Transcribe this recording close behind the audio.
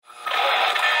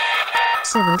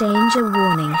civil danger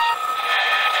warning.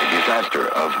 A disaster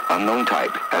of unknown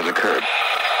type has occurred.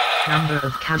 Number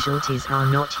of casualties are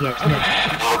not yet known.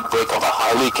 Outbreak of a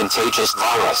highly contagious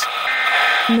virus.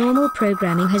 Normal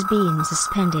programming has been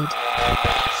suspended.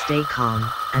 Stay calm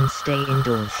and stay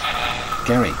indoors.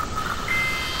 Gary,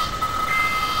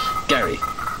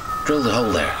 drill the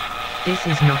hole there. This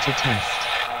is not a test.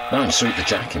 Now insert the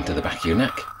jack into the back of your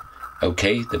neck.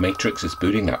 Okay, the Matrix is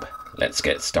booting up. Let's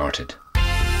get started.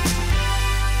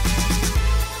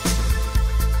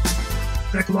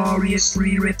 The Glorious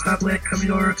Free Republic of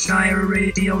Yorkshire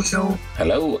radio show.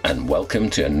 Hello and welcome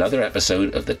to another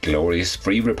episode of the Glorious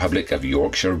Free Republic of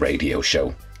Yorkshire radio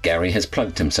show. Gary has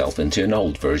plugged himself into an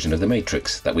old version of the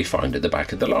Matrix that we found at the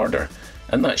back of the larder,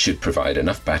 and that should provide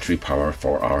enough battery power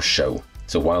for our show.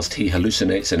 So whilst he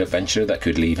hallucinates an adventure that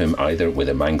could leave him either with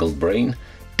a mangled brain,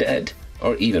 dead,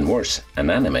 or even worse, an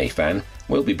anime fan,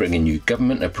 we'll be bringing you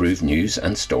government-approved news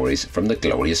and stories from the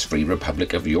Glorious Free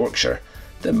Republic of Yorkshire,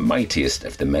 the mightiest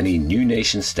of the many new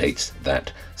nation states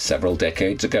that, several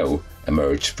decades ago,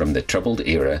 emerged from the troubled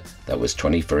era that was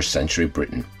 21st century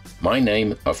Britain. My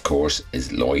name, of course,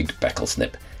 is Lloyd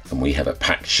Becklesnip, and we have a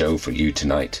packed show for you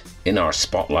tonight. In our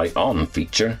Spotlight On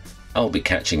feature, I'll be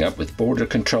catching up with Border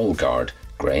Control Guard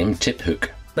Graham Tiphook.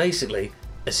 Basically,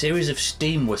 a series of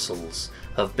steam whistles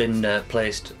have been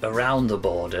placed around the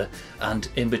border, and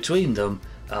in between them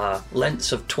are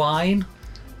lengths of twine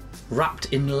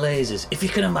wrapped in lasers, if you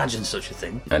can imagine such a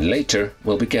thing. And later,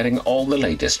 we'll be getting all the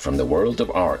latest from the world of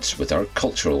arts with our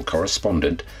cultural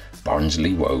correspondent,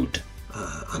 Barnsley Woad.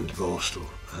 And Borstal,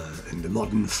 in the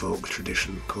modern folk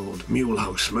tradition called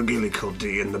Mulehouse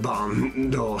McGillicuddy and the Barn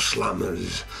Door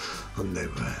Slammers, and they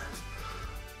were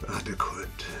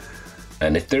adequate.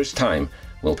 And if there's time,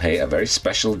 we'll pay a very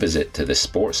special visit to the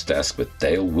sports desk with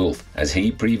Dale Wolfe as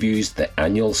he previews the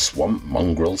annual Swamp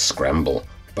Mongrel Scramble.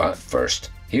 But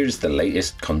first, here's the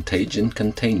latest contagion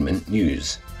containment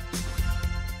news.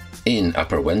 In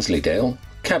Upper Wensleydale,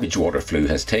 cabbage water flu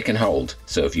has taken hold,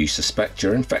 so if you suspect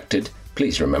you're infected,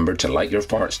 please remember to light your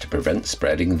farts to prevent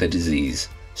spreading the disease.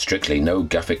 Strictly no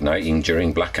guff-igniting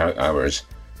during blackout hours.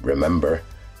 Remember,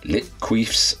 lit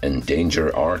queefs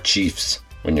endanger our chiefs.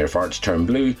 When your farts turn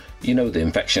blue, you know the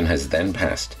infection has then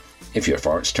passed. If your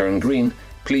farts turn green,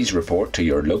 please report to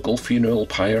your local funeral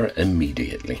pyre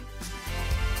immediately.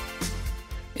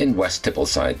 In West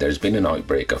Tippleside, there's been an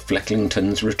outbreak of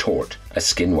Flecklington's retort, a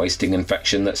skin-wasting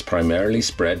infection that's primarily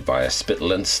spread via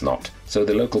spittle and snot, so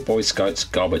the local Boy Scouts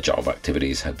Gobba-Job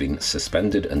activities have been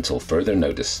suspended until further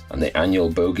notice, and the annual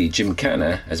Bogey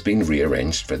Gymkhana has been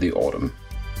rearranged for the autumn.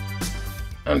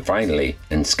 And finally,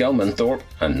 in Skelmanthorpe,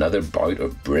 another bout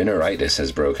of Brinneritis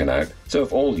has broken out, so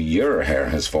if all your hair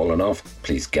has fallen off,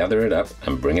 please gather it up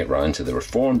and bring it round to the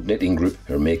Reformed Knitting Group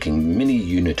who are making mini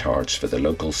unitards for the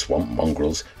local swamp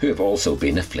mongrels who have also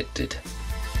been afflicted.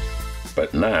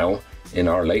 But now, in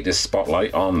our latest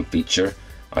Spotlight On feature,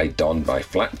 I donned my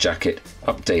flat jacket,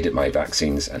 updated my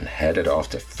vaccines and headed off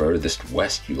to furthest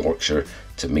West Yorkshire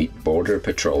to meet Border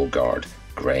Patrol Guard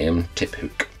Graham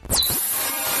Tiphook.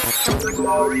 The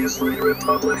Glorious Free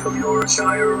Republic of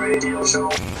Yorkshire radio show.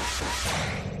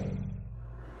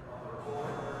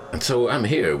 And so I'm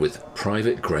here with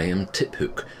Private Graham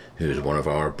Tiphook, who is one of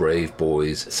our brave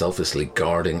boys selflessly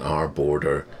guarding our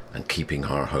border and keeping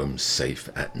our homes safe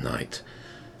at night.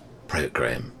 Private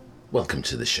Graham, welcome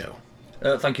to the show.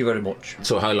 Thank you very much.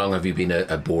 So how long have you been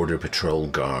a Border Patrol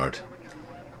Guard?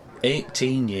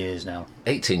 18 years now.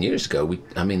 18 years ago,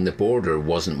 the border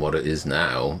wasn't what it is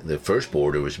now. The first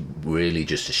border was really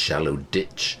just a shallow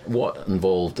ditch. What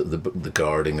involved the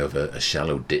guarding of a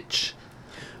shallow ditch?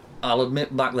 I'll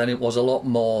admit back then it was a lot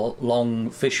more long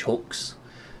fish hooks,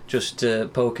 just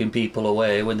poking people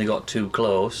away when they got too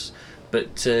close.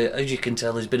 But as you can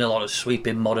tell, there's been a lot of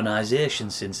sweeping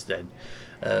modernisation since then.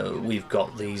 We've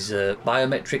got these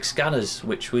biometric scanners,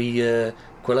 which we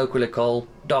colloquially call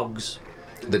dogs.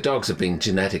 The dogs have been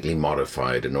genetically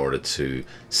modified in order to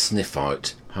sniff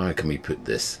out, how can we put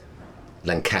this,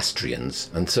 Lancastrians.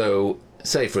 And so,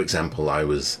 say for example, I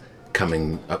was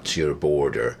coming up to your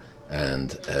border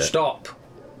and...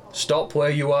 Stop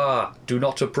where you are. Do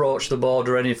not approach the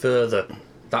border any further.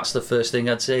 That's the first thing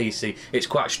I'd say, you see. It's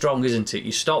quite strong, isn't it?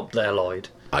 You stopped there, Lloyd.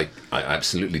 I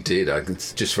absolutely did.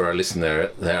 Just for our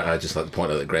listener there, I just like to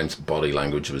point out that Graham's body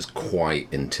language was quite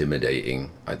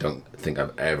intimidating. I don't think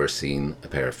I've ever seen a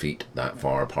pair of feet that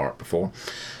far apart before.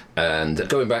 And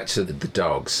going back to the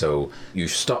dog, so you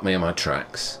stopped me in my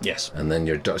tracks. Yes. And then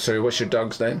your dog... Sorry, what's your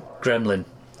dog's name? Gremlin.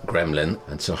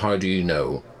 And so how do you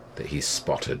know that he's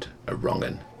spotted a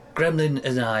wrong'un? Gremlin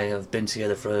and I have been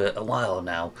together for a while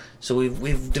now, so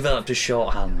we've developed a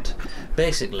shorthand.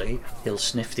 Basically, he'll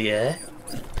sniff the air,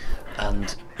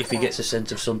 and if he gets a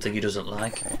scent of something he doesn't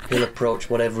like, he'll approach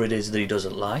whatever it is that he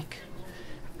doesn't like.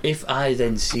 If I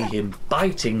then see him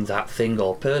biting that thing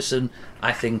or person,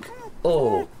 I think,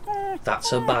 oh,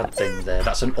 that's a bad thing there,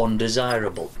 that's an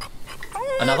undesirable.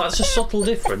 And now that's a subtle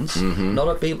difference.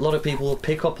 Not a lot of people will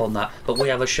pick up on that, but we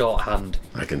have a shorthand.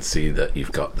 I can see that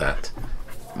you've got that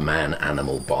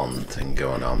man-animal bond thing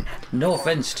going on. No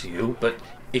offence to you, but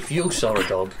if you saw a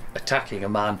dog attacking a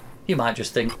man, you might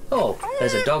just think, oh,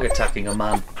 there's a dog attacking a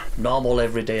man. Normal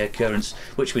everyday occurrence,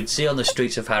 which we'd see on the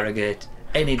streets of Harrogate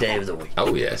any day of the week.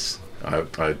 Oh, yes.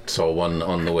 I saw one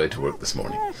on the way to work this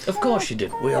morning. Of course you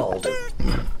did. We all do.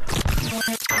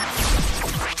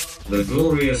 The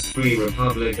Glorious Free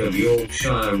Republic of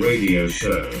Yorkshire radio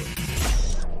show.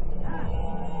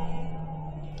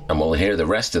 And we'll hear the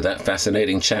rest of that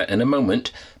fascinating chat in a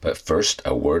moment, but first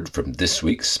a word from this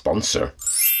week's sponsor.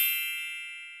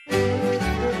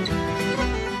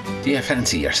 Do you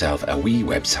fancy yourself a wee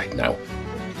website now?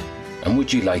 And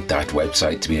would you like that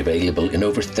website to be available in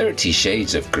over 30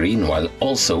 shades of green while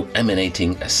also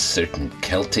emanating a certain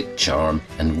Celtic charm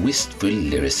and wistful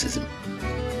lyricism?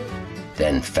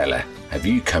 Then fella, have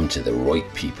you come to the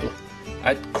right people?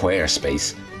 At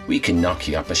Squarespace, we can knock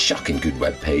you up a shocking good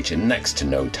webpage in next to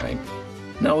no time.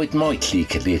 Now it might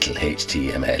leak a little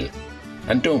HTML,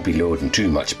 and don't be loading too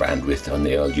much bandwidth on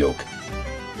the old yoke.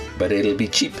 But it'll be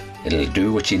cheap, it'll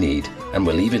do what you need, and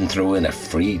we'll even throw in a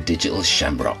free digital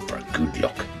shamrock for good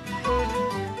luck.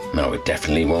 Now it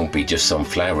definitely won't be just some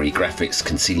flowery graphics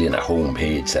concealing a home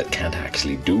page that can't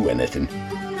actually do anything.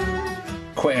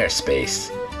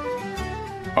 Squarespace.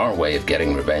 Our way of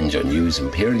getting revenge on you's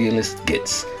imperialist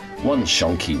gits, one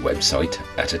shonky website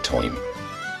at a time.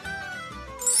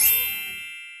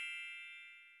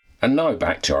 And now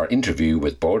back to our interview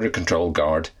with Border Control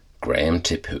Guard Graham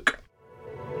Tiphook.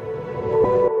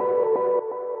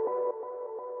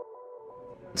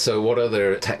 So what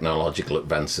other technological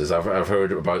advances? I've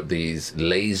heard about these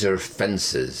laser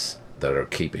fences that are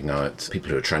keeping out people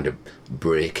who are trying to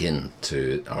break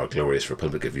into our glorious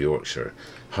Republic of Yorkshire.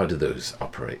 How do those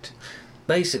operate?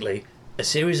 Basically, a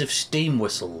series of steam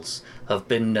whistles have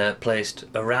been placed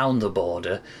around the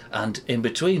border, and in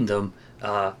between them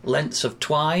are lengths of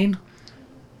twine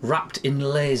wrapped in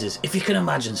lasers, if you can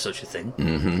imagine such a thing.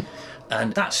 Mm-hmm.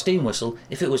 And that steam whistle,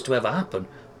 if it was to ever happen,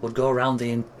 would go around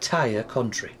the entire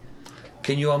country.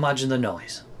 Can you imagine the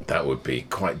noise? That would be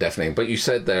quite deafening. But you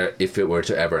said there, if it were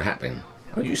to ever happen.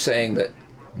 Are you saying that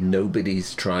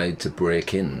nobody's tried to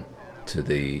break in to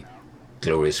the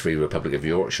glorious Free Republic of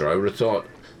Yorkshire? I would have thought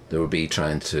they would be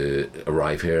trying to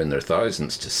arrive here in their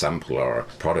thousands to sample our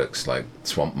products like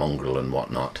Swamp Mongrel and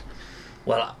whatnot.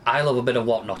 Well, I love a bit of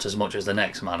whatnot as much as the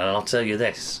next man, and I'll tell you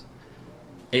this.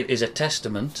 It is a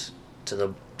testament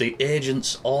to the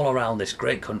agents all around this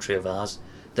great country of ours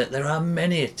that there are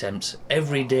many attempts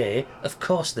every day. Of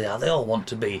course they are, they all want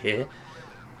to be here,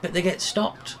 but they get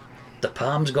stopped. The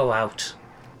palms go out.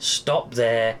 Stop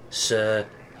there, sir.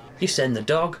 You send the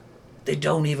dog, they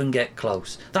don't even get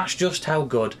close. That's just how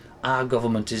good our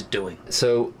government is doing.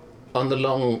 So, on the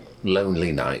long,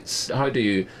 lonely nights, how do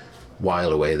you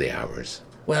while away the hours?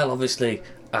 Well, obviously,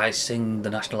 I sing the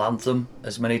national anthem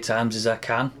as many times as I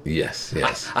can. Yes,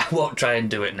 yes. I won't try and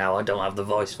do it now, I don't have the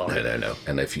voice for it. No.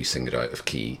 And if you sing it out of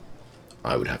key,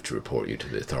 I would have to report you to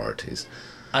the authorities.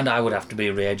 And I would have to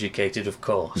be re-educated, of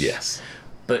course. Yes.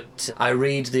 But I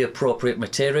read the appropriate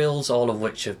materials, all of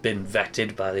which have been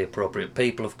vetted by the appropriate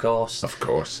people, of course. Of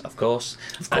course. Of course.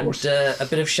 Of course. And a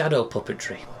bit of shadow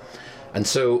puppetry. And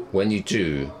so, when you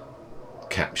do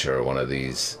capture one of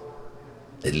these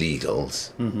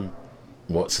illegals, mm-hmm.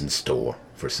 what's in store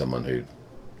for someone who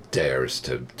dares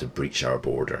to breach our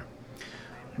border?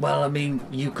 Well, I mean,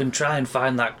 you can try and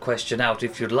find that question out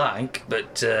if you'd like,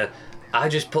 but I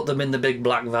just put them in the big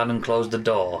black van and closed the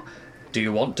door. Do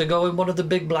you want to go in one of the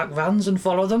big black vans and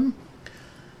follow them?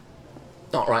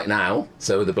 Not right now.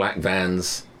 So the black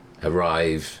vans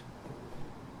arrive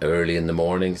early in the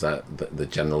morning, is that the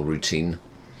general routine?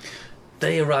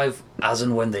 They arrive as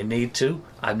and when they need to.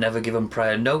 I've never given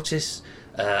prior notice,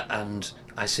 and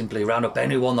I simply round up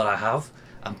anyone that I have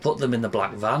and put them in the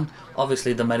black van.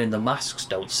 Obviously the men in the masks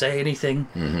don't say anything.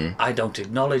 Mm-hmm. I don't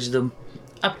acknowledge them.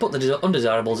 I put the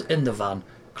undesirables in the van,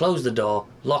 close the door,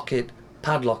 lock it,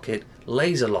 padlock it,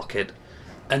 laser lock it,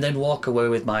 and then walk away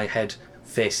with my head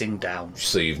facing down.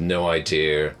 So you've no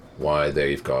idea why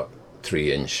they've got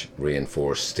 3-inch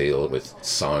reinforced steel with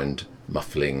sound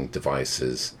muffling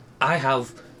devices? I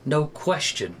have no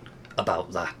question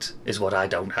about that, is what I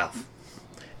don't have.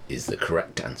 Is the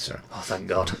correct answer. Oh, thank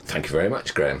God. Thank you very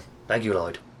much, Graham. Thank you,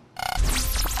 Lloyd.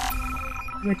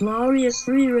 The Glorious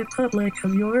Free Republic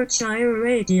of Yorkshire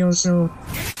radio show.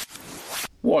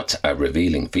 What a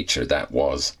revealing feature that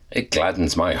was. It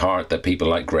gladdens my heart that people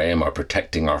like Graham are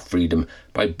protecting our freedom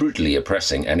by brutally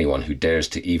oppressing anyone who dares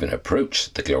to even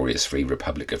approach the Glorious Free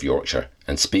Republic of Yorkshire.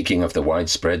 And speaking of the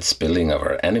widespread spilling of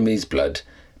our enemies' blood,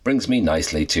 brings me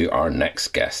nicely to our next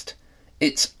guest.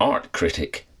 It's art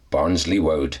critic Barnsley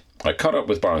Wode. I caught up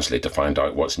with Barnsley to find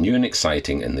out what's new and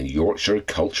exciting in the Yorkshire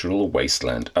cultural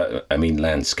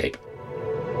landscape.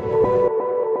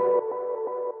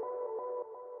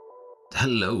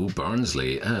 Hello,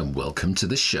 Barnsley, and welcome to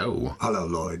the show. Hello,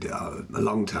 Lloyd. A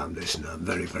long-time listener. I'm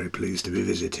very, very pleased to be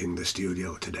visiting the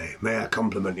studio today. May I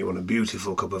compliment you on a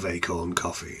beautiful cup of Acorn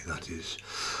coffee? That is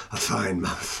a fine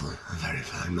mouthful, a very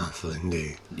fine mouthful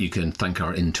indeed. You can thank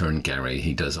our intern, Gary.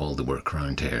 He does all the work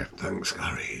around here. Thanks,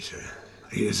 Gary.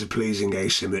 He has a pleasing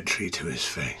asymmetry to his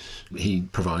face. He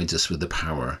provides us with the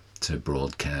power to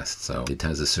broadcast, so it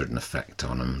has a certain effect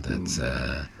on him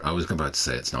that I was about to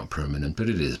say it's not permanent, but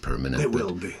it is permanent. It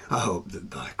will be. I hope that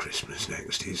by Christmas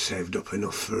next he's saved up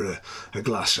enough for a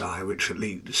glass eye which at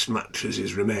least matches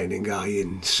his remaining eye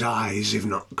in size, if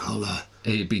not colour.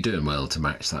 He'd be doing well to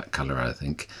match that colour, I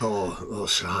think. Or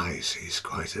size. He's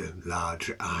quite a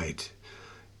large-eyed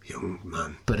young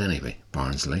man. But anyway,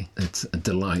 Barnsley, it's a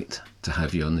delight to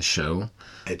have you on the show.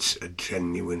 It's a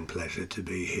genuine pleasure to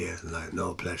be here, like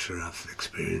no pleasure I've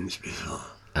experienced before.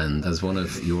 And as one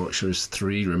of Yorkshire's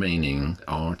 3 remaining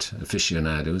art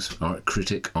aficionados, art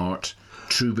critic, art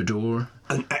troubadour.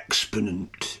 An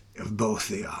exponent of both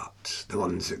the arts, the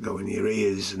ones that go in your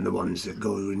ears and the ones that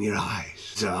go in your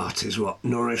eyes. The art is what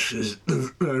nourishes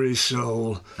the very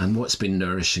soul. And what's been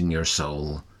nourishing your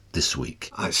soul this week?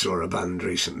 I saw a band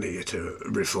recently at a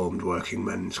reformed working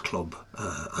men's club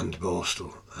and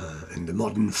Borstal in the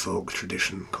modern folk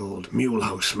tradition called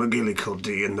Mulehouse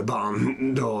McGillicuddy and the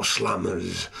Barn Door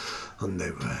Slammers, and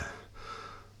they were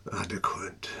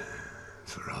adequate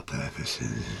for our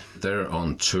purposes. They're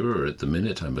on tour at the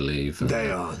minute, I believe.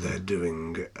 They are. They're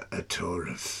doing a tour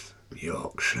of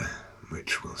Yorkshire,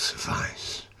 which will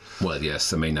suffice. Well,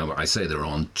 yes, I mean, I say they're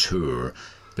on tour.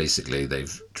 Basically,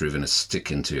 they've driven a stick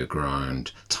into a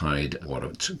ground, tied, a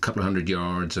couple of 100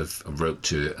 yards of rope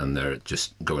to it, and they're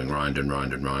just going round and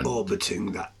round and round.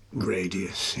 Orbiting that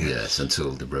radius. Yes,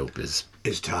 until the rope is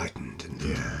tightened in the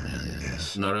air.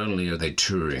 Yes. Not only are they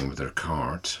touring with their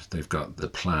cart, they've got the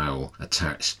plough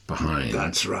attached behind.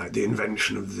 That's right. The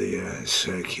invention of the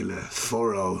circular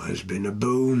furrow has been a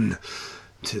boon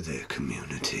to the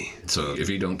community. So if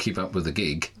you don't keep up with the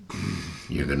gig,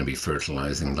 you're going to be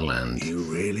fertilising the land. You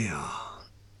really are.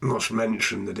 Must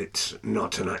mention that it's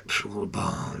not an actual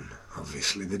barn.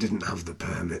 Obviously, they didn't have the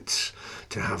permits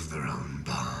to have their own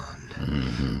barn.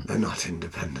 Mm-hmm. They're not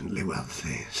independently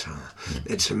wealthy, so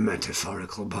it's a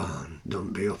metaphorical barn.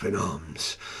 Don't be up in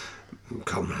arms.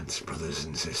 Comrades, brothers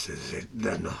and sisters,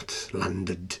 they're not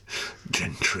landed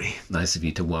gentry. Nice of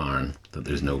you to warn that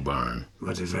there's no barn.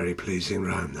 What a very pleasing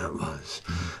rhyme that was.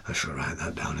 I shall write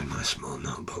that down in my small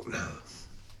notebook now.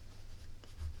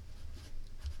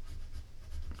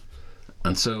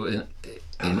 And so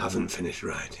I haven't finished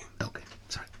writing. Okay,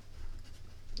 sorry.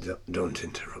 Don't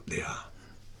interrupt the R.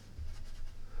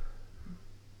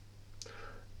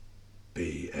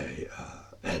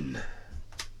 B-A-R-N.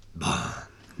 Barn.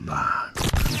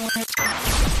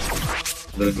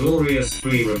 The Glorious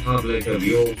Free Republic of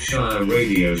Yorkshire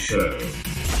radio show.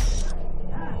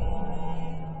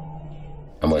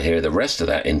 And we'll hear the rest of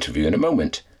that interview in a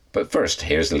moment. But first,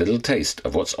 here's a little taste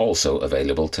of what's also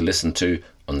available to listen to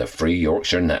on the Free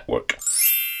Yorkshire Network.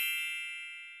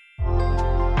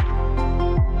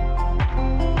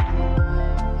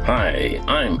 Hi,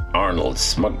 I'm Arnold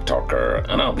Smugtalker,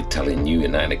 and I'll be telling you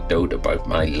an anecdote about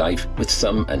my life with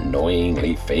some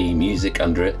annoyingly fey music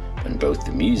under it, when both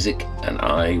the music and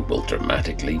I will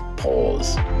dramatically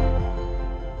pause.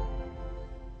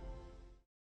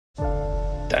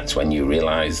 That's when you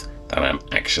realise that I'm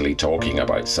actually talking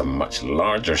about some much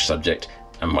larger subject,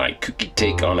 and my kooky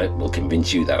take on it will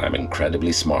convince you that I'm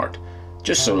incredibly smart,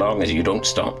 just so long as you don't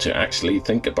stop to actually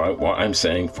think about what I'm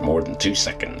saying for more than 2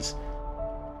 seconds.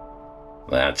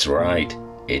 That's right,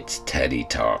 it's Teddy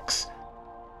Talks.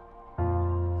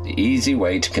 The easy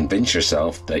way to convince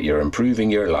yourself that you're improving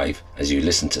your life as you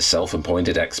listen to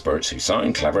self-appointed experts who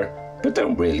sound clever but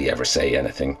don't really ever say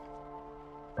anything.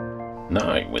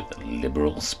 Now with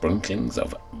liberal sprinklings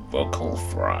of vocal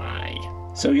fry.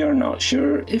 So you're not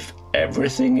sure if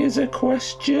everything is a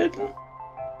question?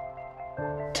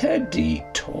 Teddy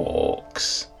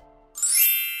Talks.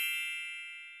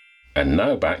 And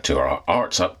now back to our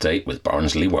arts update with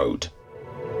Barnsley Wode.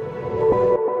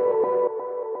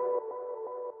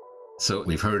 So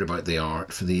we've heard about the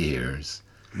art for the ears.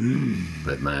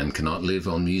 But man cannot live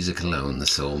on music alone. The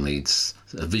soul needs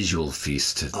a visual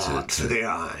feast to for the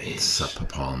eyes. Sup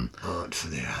upon. Art for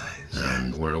the eyes.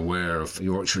 And we're aware of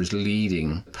Yorkshire's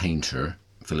leading painter,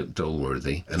 Philip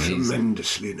Dolworthy. A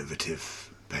tremendously innovative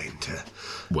painter.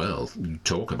 Well, you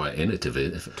talk about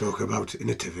innovative. Talk about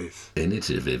innovative.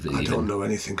 Innovative. I don't know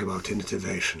anything about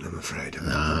innovation, I'm afraid.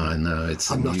 I'm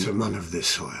not a man of the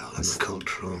soil. I'm a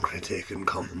cultural critic and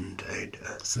commentator.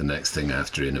 It's the next thing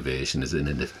after innovation is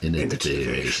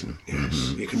innovation.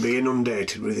 Yes, you can be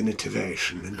inundated with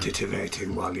innovation and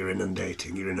titivating while you're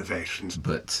inundating your innovations.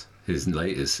 But his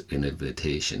latest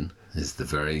innovation is the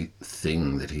very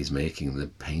thing that he's making the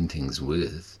paintings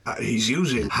with. He's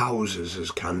using houses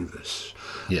as canvas.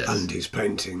 Yes. And he's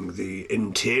painting the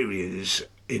interiors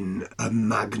in a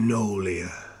magnolia.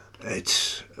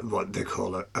 It's what they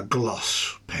call a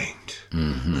gloss paint.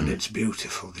 And it's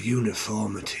beautiful. The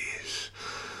uniformity is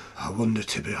a wonder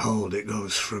to behold. It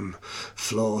goes from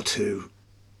floor to,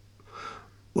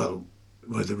 well,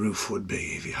 where the roof would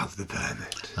be if you have the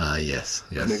permit. Yes.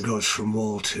 And it goes from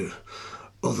wall to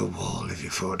other wall if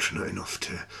you're fortunate enough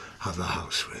to have a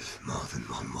house with more than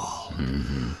one wall.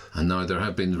 And now there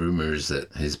have been rumours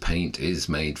that his paint is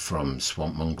made from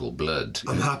swamp mongrel blood.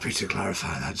 I'm happy to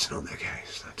clarify that's not the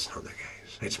case.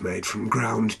 It's made from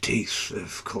ground teeth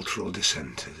of cultural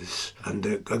dissenters and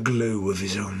a glue of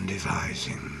his own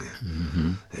devising.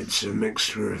 It's a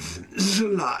mixture of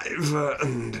saliva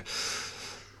and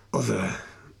other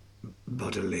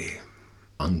bodily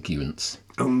unguents.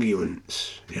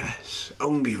 Unguents, yes.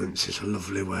 Unguents is a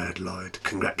lovely word, Lloyd.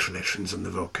 Congratulations on the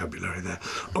vocabulary there.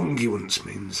 Unguents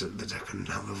means that I can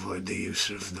now avoid the use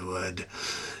of the word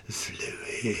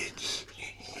fluids.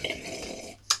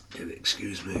 Do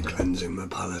excuse me, cleansing my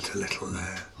palate a little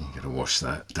there. You've got to wash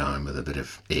that down with a bit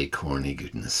of acorny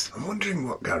goodness. I'm wondering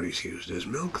what Gary's used as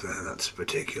milk there. That's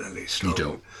particularly strong. You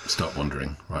don't. Stop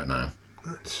wondering right now.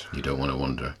 You don't want to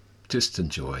wonder. Just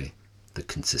enjoy the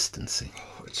consistency.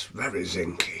 It's very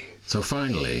zinky. So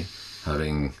finally,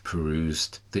 having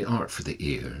perused the art for the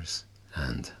ears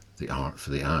and the art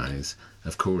for the eyes,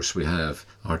 of course we have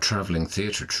our travelling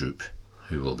theatre troupe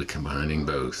who will be combining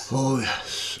both. Oh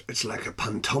yes, it's like a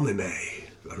pantomime.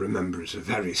 I remember as a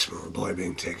very small boy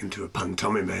being taken to a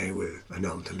pantomime with an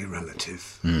elderly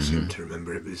relative. I seem to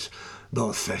remember it was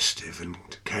both festive and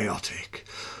chaotic.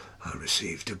 I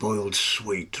received a boiled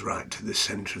sweet right to the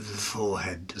centre of the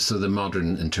forehead. So the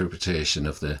modern interpretation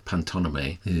of the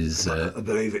pantomime is... I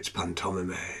believe it's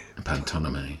pantomime.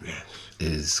 Pantomime. Yes.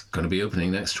 Is going to be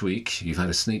opening next week. You've had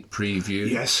a sneak preview.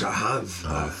 Yes, I have.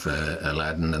 Of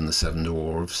Aladdin and the Seven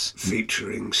Dwarfs.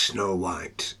 Featuring Snow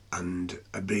White and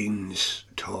a bean's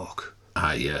talk.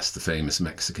 Ah, yes, the famous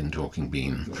Mexican talking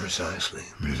bean. Precisely.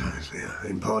 Yeah.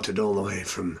 Imported all the way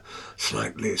from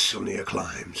slightly sunnier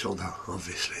climes, although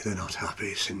obviously they're not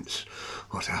happy since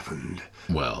what happened.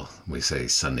 Well, we say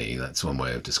sunny, that's one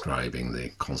way of describing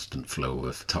the constant flow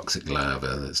of toxic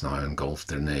lava that's now engulfed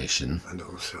their nation. And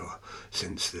also,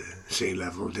 since the sea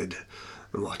level did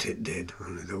what it did,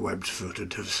 only the webbed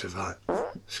footed have survived.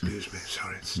 Excuse me,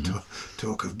 sorry, it's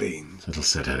talk of beans. It'll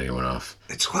set anyone off.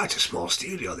 It's quite a small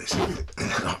studio, this, isn't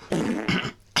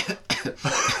it?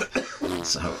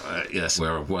 So, yes,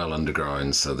 we're well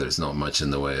underground, so there's not much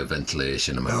in the way of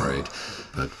ventilation, I'm afraid.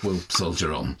 But we'll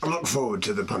soldier on. I look forward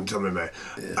to the pantomime.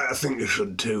 Yeah. I think you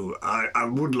should too. I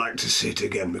would like to see it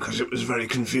again because it was very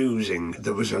confusing.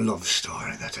 There was a love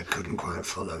story that I couldn't quite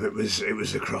follow. It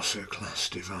was across a class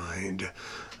divide,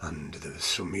 and there was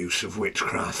some use of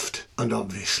witchcraft. And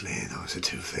obviously those are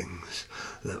two things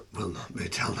that will not be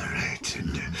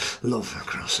tolerated. Love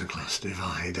across a class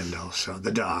divide and also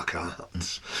the dark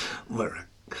arts.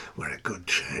 We're a good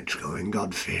church-going,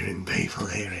 God-fearing people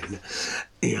here in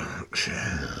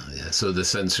Yorkshire. Yeah. So the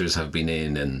censors have been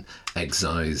in and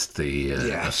excised the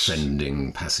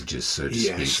offending passages, so to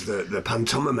speak. Yes, the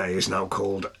pantomime is now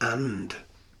called And.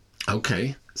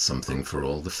 Okay, something for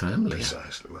all the family.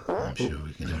 Precisely. I'm sure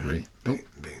we can agree.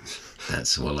 Beans.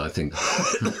 That's, well, I think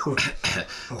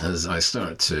as I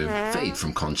start to fade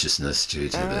from consciousness due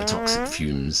to the toxic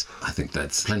fumes, I think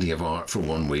that's plenty of art for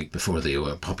 1 week before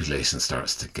the population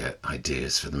starts to get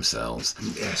ideas for themselves.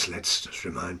 Yes, let's just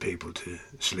remind people to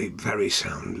sleep very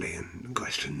soundly and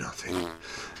question nothing.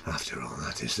 After all,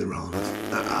 that is the role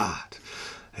of art.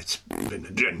 It's been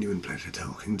a genuine pleasure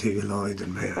talking to you, Lloyd,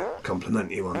 and may I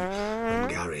compliment you on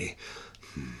Gary.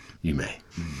 You may.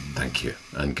 Thank you,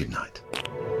 and good night.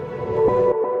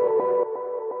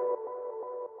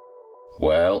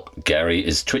 Well, Gary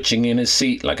is twitching in his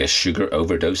seat like a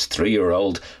sugar-overdosed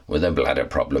 3-year-old with a bladder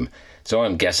problem. so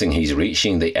I'm guessing he's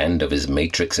reaching the end of his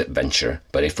Matrix adventure.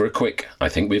 But if we're quick, I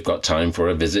think we've got time for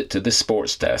a visit to the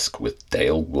sports desk with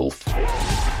Dale Wolfe.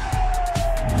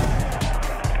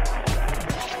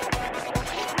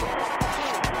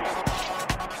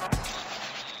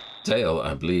 Dale,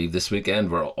 I believe this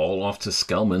weekend we're all off to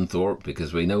Skelmanthorpe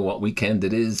because we know what weekend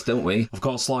it is, don't we? Of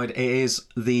course, Lloyd, it is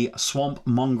the Swamp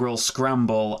Mongrel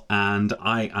Scramble, and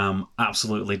I am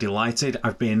absolutely delighted.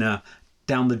 I've been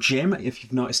down the gym, if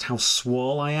you've noticed how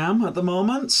swole I am at the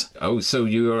moment. Oh, so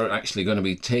you are actually going to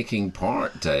be taking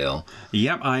part, Dale?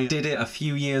 Yep, I did it a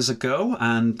few years ago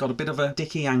and got a bit of a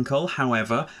dicky ankle.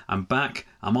 However, I'm back,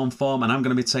 I'm on form, and I'm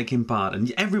going to be taking part.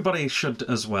 And everybody should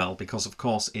as well, because of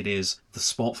course it is the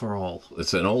sport for all.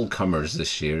 It's an all-comers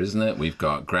this year, isn't it? We've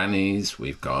got grannies,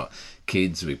 we've got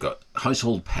kids, we've got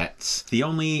household pets. The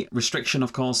only restriction,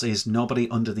 of course, is nobody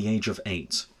under the age of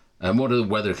 8. And what are the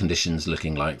weather conditions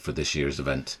looking like for this year's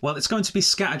event? Well, it's going to be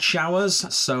scattered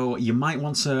showers, so you might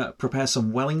want to prepare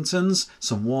some Wellingtons,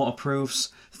 some waterproofs,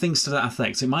 things to that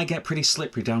effect. It might get pretty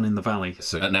slippery down in the valley.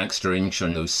 So an extra inch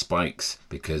on those spikes,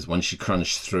 because once you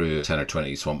crunch through 10 or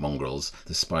 20 swamp mongrels,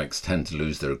 the spikes tend to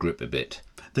lose their grip a bit.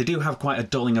 They do have quite a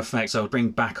dulling effect, so bring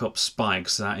backup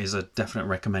spikes. That is a definite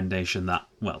recommendation. That,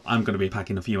 well, I'm going to be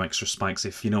packing a few extra spikes,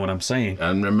 if you know what I'm saying.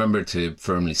 And remember to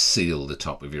firmly seal the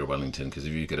top of your Wellington, because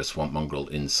if you get a swamp mongrel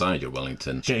inside your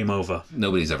Wellington... Game over.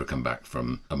 Nobody's ever come back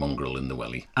from a mongrel in the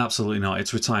welly. Absolutely not.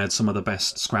 It's retired some of the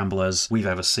best scramblers we've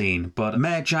ever seen. But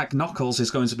Mayor Jack Knuckles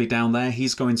is going to be down there.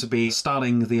 He's going to be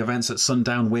starting the events at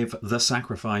sundown with The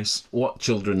Sacrifice. What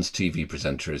children's TV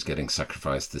presenter is getting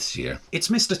sacrificed this year? It's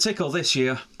Mr. Tickle this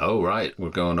year. Oh, right. We're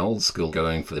going old school,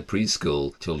 going for the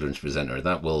preschool children's presenter.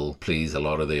 That will please a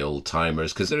lot of the old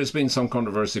timers, because there has been some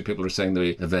controversy. People are saying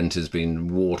the event has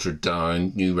been watered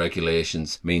down. New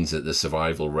regulations means that the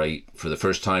survival rate for the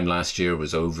first time last year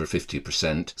was over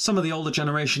 50%. Some of the older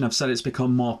generation have said it's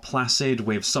become more placid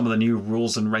with some of the new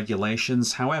rules and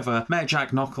regulations. However, Mayor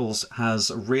Jack Knuckles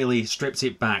has really stripped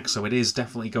it back, so it is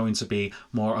definitely going to be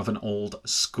more of an old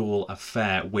school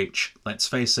affair, which, let's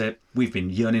face it, we've been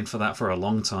yearning for that for a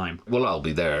long time. Well, I'll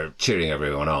be there cheering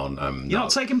everyone on. You're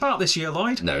not taking part this year,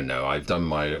 Lloyd? No. I've done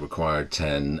my required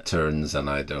 10 turns and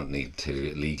I don't need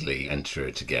to legally enter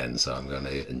it again, so I'm going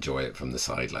to enjoy it from the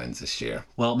sidelines this year.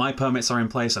 Well, my permits are in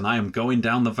place and I am going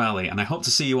down the valley, and I hope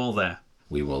to see you all there.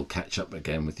 We will catch up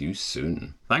again with you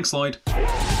soon. Thanks, Lloyd.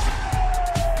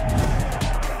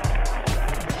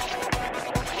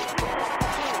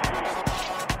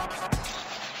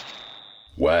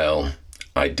 Well,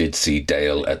 I did see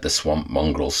Dale at the Swamp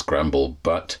Mongrel Scramble,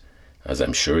 but, as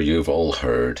I'm sure you've all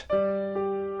heard,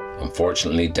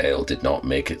 unfortunately Dale did not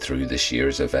make it through this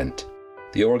year's event.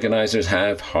 The organisers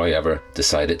have, however,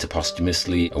 decided to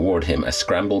posthumously award him a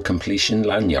Scramble completion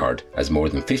lanyard, as more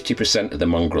than 50% of the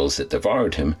mongrels that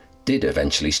devoured him did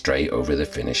eventually stray over the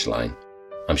finish line.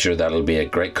 I'm sure that'll be a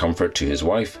great comfort to his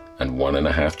wife and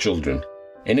 1.5 children.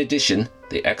 In addition,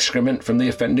 the excrement from the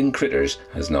offending critters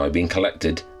has now been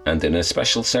collected, and in a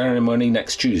special ceremony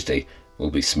next Tuesday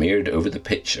will be smeared over the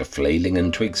pitch of Flailing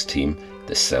and Twig's team,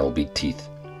 the Selby Teeth.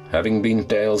 Having been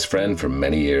Dale's friend for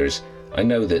many years, I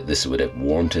know that this would have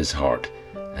warmed his heart,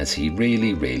 as he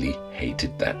really, really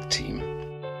hated that team.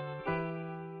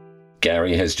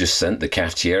 Gary has just sent the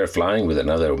cafetiere flying with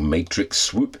another matrix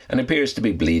swoop and appears to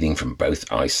be bleeding from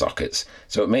both eye sockets,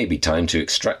 so it may be time to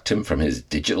extract him from his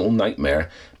digital nightmare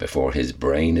before his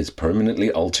brain is permanently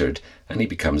altered and he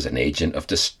becomes an agent of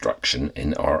destruction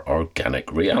in our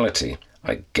organic reality.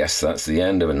 I guess that's the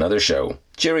end of another show.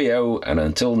 Cheerio, and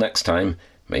until next time,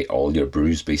 may all your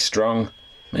brews be strong,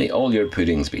 may all your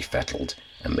puddings be fettled,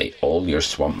 and may all your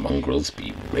swamp mongrels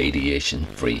be radiation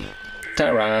free.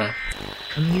 Ta-ra!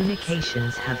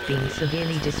 Communications have been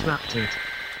severely disrupted.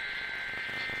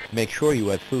 Make sure you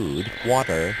have food,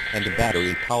 water, and a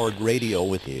battery-powered radio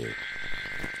with you.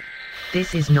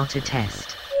 This is not a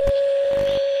test.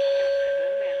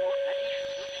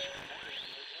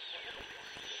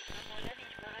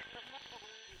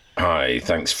 Hi,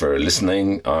 thanks for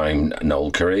listening. I'm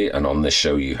Noel Curry, and on this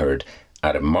show you heard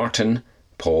Adam Martin,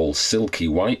 Paul Silky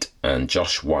White, and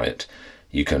Josh Wyatt.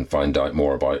 You can find out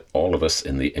more about all of us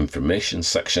in the information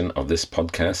section of this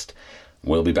podcast.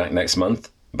 We'll be back next month,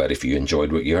 but if you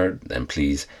enjoyed what you heard, then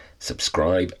please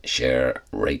subscribe, share,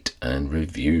 rate, and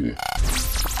review.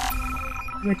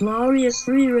 The Glorious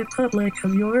Free Republic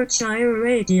of Yorkshire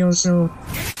Radio Show.